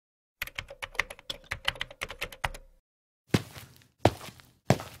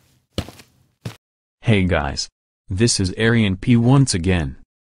Hey guys. This is Arian P once again.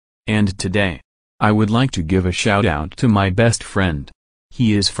 And today, I would like to give a shout out to my best friend.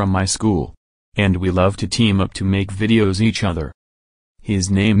 He is from my school. And we love to team up to make videos each other. His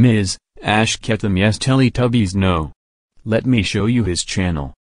name is To AshKetchumYesTeletubbiesNo. Let me show you his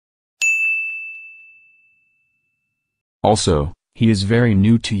channel. Also, he is very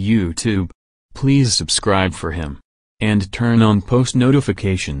new to YouTube. Please subscribe for him. And turn on post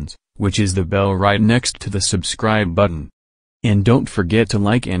notifications, which is the bell right next to the subscribe button. And don't forget to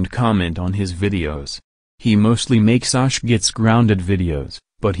like and comment on his videos. He mostly makes Ash Gets Grounded videos,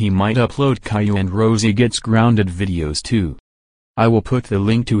 but he might upload Caillou and Rosie Gets Grounded videos too. I will put the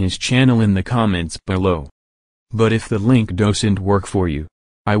link to his channel in the comments below. But if the link doesn't work for you,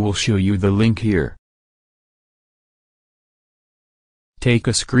 I will show you the link here. Take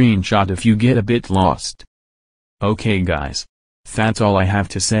a screenshot if you get a bit lost. Okay guys. That's all I have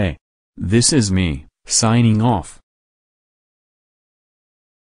to say. This is me, signing off.